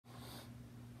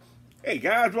Hey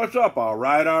guys, what's up? All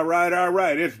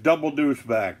right. It's Double Deuce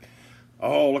back.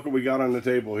 Oh, look what we got on the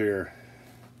table here.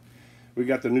 We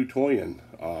got the new TOYAN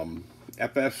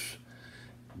FS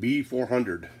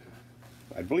B400.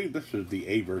 I believe this is the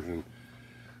A version.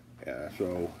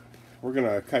 So we're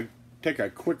gonna take a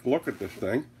quick look at this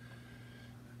thing,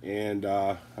 and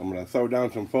I'm gonna throw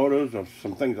down some photos of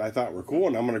some things I thought were cool,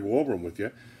 and I'm gonna go over them with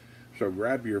you. So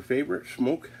grab your favorite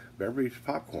smoke beverage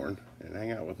popcorn and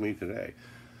hang out with me today,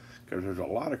 because there's a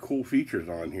lot of cool features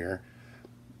on here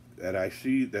that I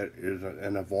see that is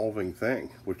an evolving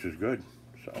thing, which is good.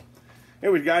 So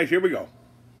anyways, guys, here we go.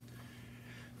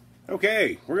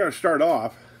 Okay, we're going to start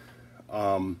off.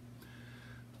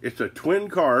 It's a twin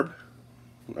carb,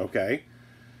 okay?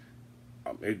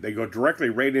 They go directly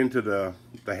right into the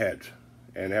heads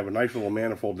and have a nice little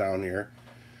manifold down here.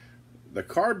 The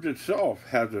carbs itself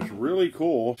has this really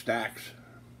cool stacks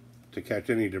to catch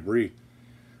any debris.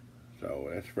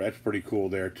 So that's pretty cool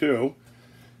there too.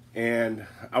 And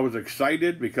I was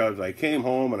excited because I came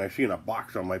home and I seen a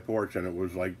box on my porch, and it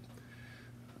was like,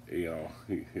 you know,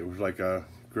 it was like a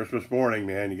Christmas morning,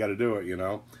 man. You got to do it, you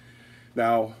know.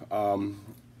 Now,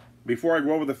 before I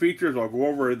go over the features, I'll go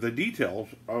over the details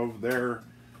of their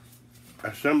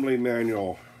assembly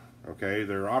manual, okay,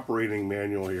 their operating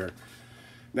manual here.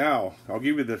 Now, I'll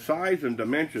give you the size and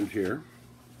dimensions here.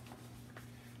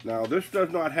 Now, this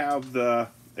does not have the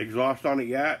exhaust on it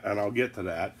yet, and I'll get to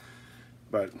that,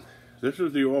 but this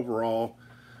is the overall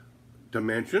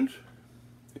dimensions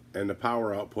and the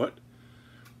power output,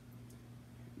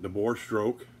 the bore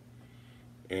stroke,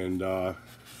 and I'm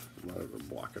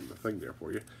blocking the thing there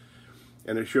for you,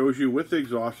 and it shows you with the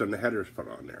exhaust and the headers put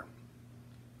on there.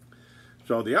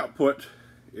 So the output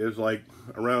is like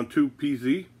around 2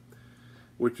 PZ,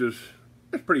 which is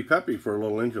it's pretty peppy for a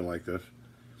little engine like this.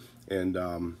 And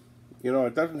you know,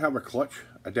 it doesn't have a clutch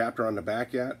adapter on the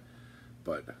back yet,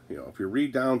 but you know, if you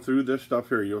read down through this stuff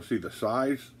here, you'll see the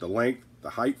size, the length, the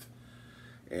height,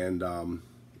 and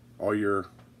all your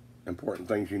important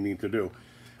things you need to do.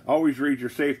 Always read your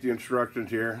safety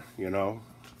instructions here. You know,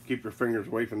 keep your fingers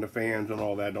away from the fans and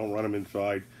all that. Don't run them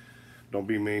inside. Don't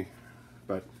be me.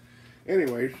 But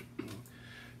anyways,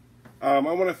 I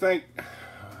want to thank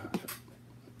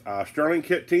Sterling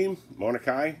Kit Team,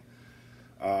 Monakai,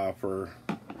 for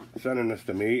sending this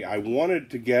to me. I wanted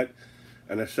to get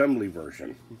an assembly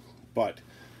version, but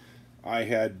I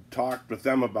had talked with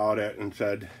them about it and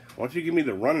said, once you give me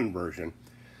the running version,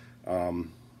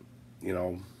 you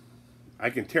know, I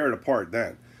can tear it apart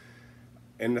then.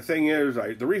 And the thing is,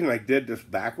 the reason I did this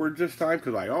backwards this time,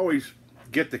 because I always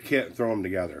get the kit and throw them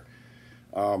together.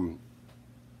 Some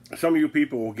of you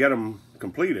people will get them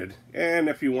completed, and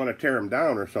if you want to tear them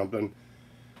down or something,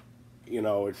 you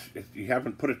know, you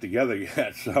haven't put it together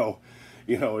yet, so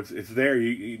you know it's there.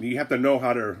 You have to know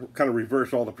how to kind of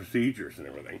reverse all the procedures and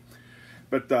everything.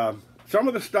 But some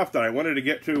of the stuff that I wanted to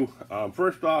get to,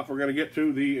 first off, we're going to get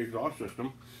to the exhaust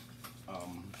system.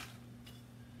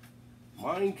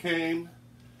 Mine came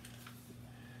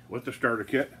with the starter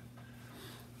kit.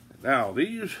 Now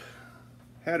these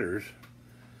headers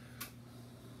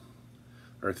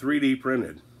are 3D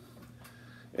printed,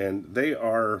 and they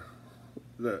are.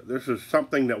 This is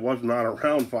something that was not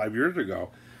around 5 years ago.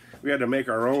 We had to make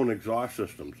our own exhaust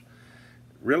systems.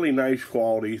 Really nice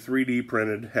quality 3D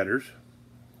printed headers,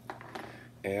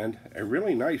 and a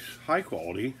really nice high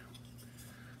quality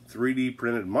 3D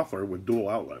printed muffler with dual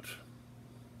outlets.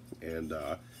 And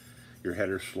your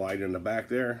headers slide in the back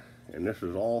there, and this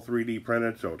is all 3D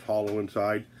printed, so it's hollow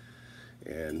inside,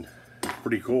 and it's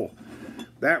pretty cool.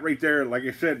 That right there, like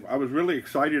I said, I was really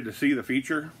excited to see the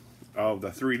feature of the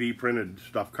 3D printed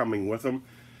stuff coming with them.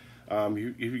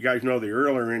 If you guys know, the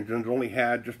earlier engines only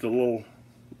had just a little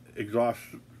exhaust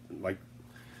like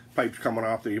pipes coming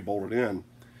off that you bolted in.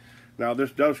 Now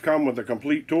this does come with a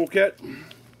complete toolkit.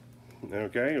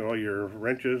 Okay, all your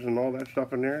wrenches and all that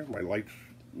stuff in there. My light's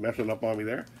messing up on me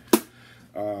there.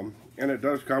 And it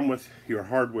does come with your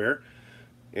hardware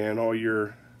and all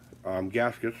your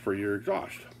gaskets for your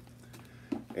exhaust.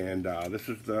 And this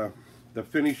is the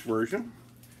finished version.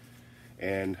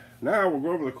 And now we'll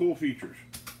go over the cool features.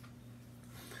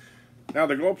 Now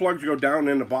the glow plugs go down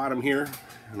in the bottom here,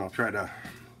 and I'll try to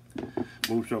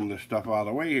move some of this stuff out of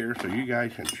the way here so you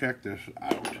guys can check this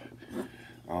out.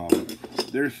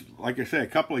 There's, like I said, a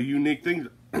couple of unique things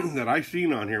that I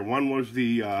seen on here. One was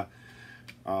the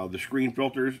screen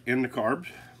filters in the carbs.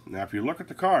 Now if you look at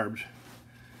the carbs,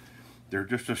 they're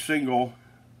just a single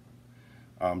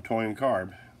TOYAN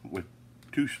carb with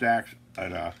 2 stacks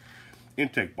and a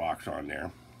intake box on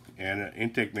there, and an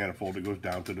intake manifold that goes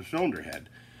down to the cylinder head.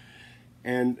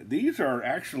 And these are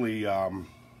actually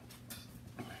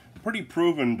pretty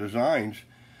proven designs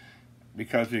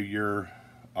because of your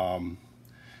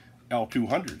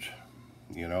L200s.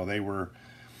 You know, they were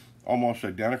almost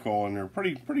identical, and they're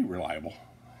pretty reliable.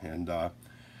 And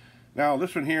now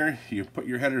this one here, you put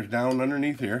your headers down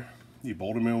underneath here, you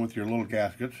bolt them in with your little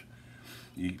gaskets,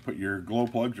 you put your glow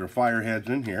plugs or fire heads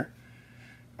in here.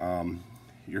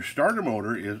 Your starter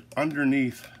motor is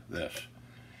underneath this,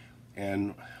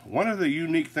 and one of the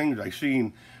unique things I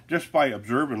seen just by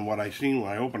observing what I seen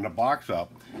when I opened the box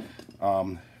up,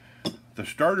 the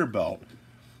starter belt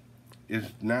is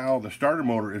now, the starter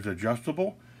motor is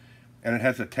adjustable, and it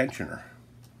has a tensioner.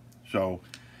 So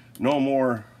no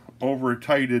more over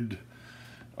tighted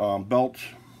belts.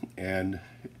 And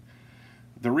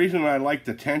the reason I like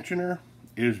the tensioner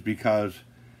is because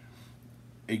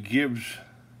it gives,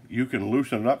 you can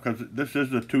loosen it up, because this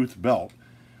is a tooth belt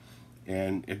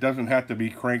and it doesn't have to be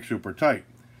cranked super tight.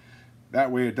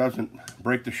 That way it doesn't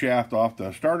break the shaft off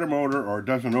the starter motor, or it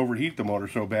doesn't overheat the motor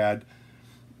so bad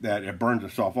that it burns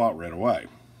itself out right away.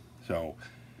 So,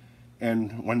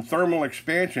 and when thermal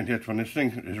expansion hits, when this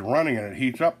thing is running and it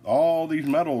heats up, all these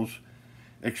metals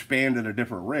expand at a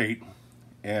different rate,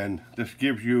 and this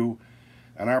gives you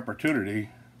an opportunity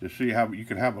to see how you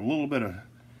can have a little bit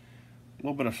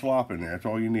of slop in there. That's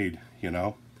all you need, you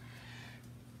know.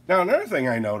 Now another thing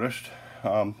I noticed,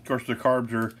 of course the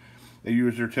carbs they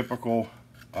use their typical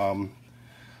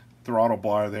throttle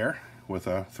bar there with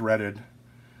a threaded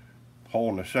hole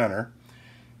in the center.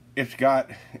 It's got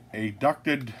a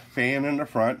ducted fan in the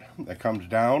front that comes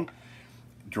down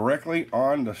directly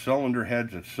on the cylinder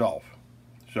heads itself.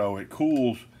 So it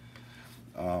cools,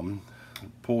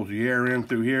 pulls the air in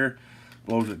through here,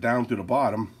 blows it down to the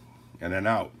bottom, and then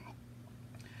out.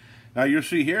 Now you'll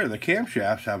see here the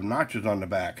camshafts have notches on the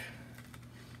back.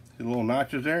 See the little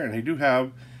notches there, and they do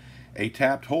have a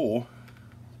tapped hole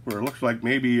where it looks like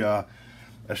maybe a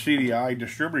CDI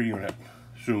distributor unit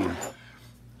soon.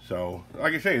 So,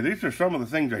 like I say, these are some of the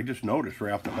things I just noticed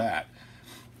right off the bat.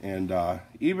 And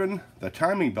even the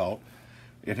timing belt,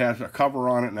 it has a cover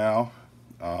on it now.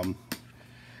 And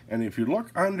if you look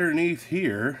underneath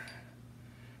here,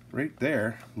 right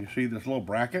there, you see this little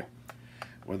bracket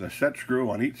with a set screw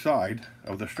on each side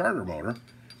of the starter motor.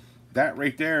 That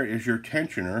right there is your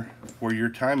tensioner for your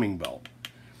timing belt.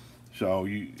 So,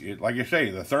 like I say,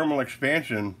 the thermal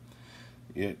expansion,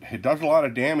 it does a lot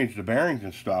of damage to bearings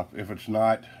and stuff if it's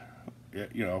not,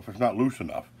 you know, if it's not loose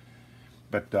enough.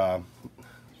 But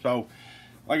so,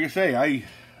 like I say,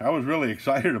 I was really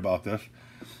excited about this,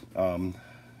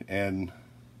 and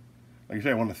like I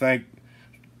say, I want to thank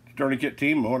Sturdy Kit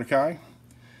Team, Mordecai,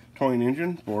 TOYAN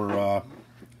Engine, for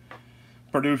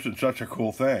producing such a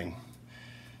cool thing.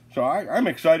 So I'm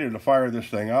excited to fire this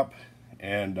thing up,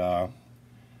 and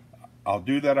I'll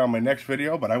do that on my next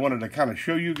video. But I wanted to kind of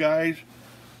show you guys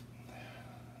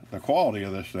the quality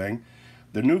of this thing,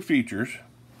 the new features,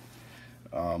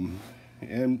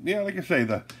 and yeah, like I say,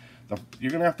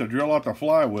 you're gonna have to drill out the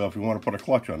flywheel if you want to put a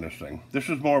clutch on this thing. This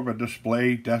is more of a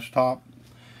display desktop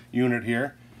unit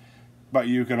here, but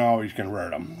you can always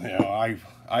convert them. You know,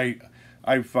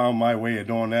 I've found my way of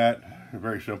doing that.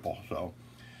 Very simple. So,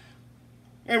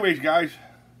 anyways, guys,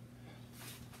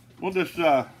 we'll just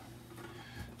I'll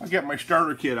get my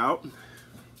starter kit out,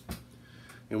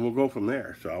 and we'll go from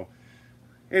there. So,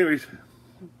 anyways,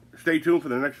 stay tuned for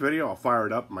the next video. I'll fire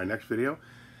it up in my next video.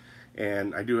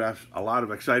 And I do have a lot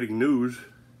of exciting news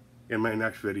in my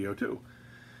next video too.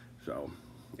 So,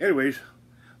 anyways,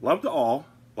 love to all.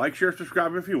 Like, share,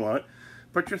 subscribe if you want.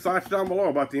 Put your thoughts down below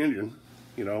about the engine.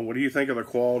 You know, what do you think of the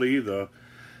quality, the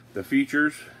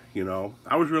features? You know,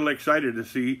 I was really excited to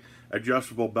see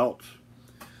adjustable belts.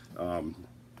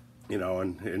 You know,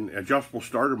 and adjustable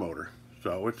starter motor.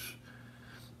 So it's,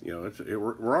 you know,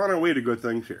 we're on our way to good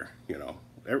things here. You know,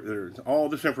 all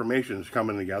this information is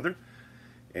coming together,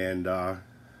 and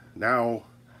now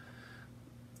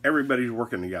everybody's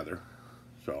working together.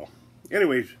 So,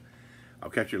 anyways, I'll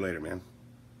catch you later, man.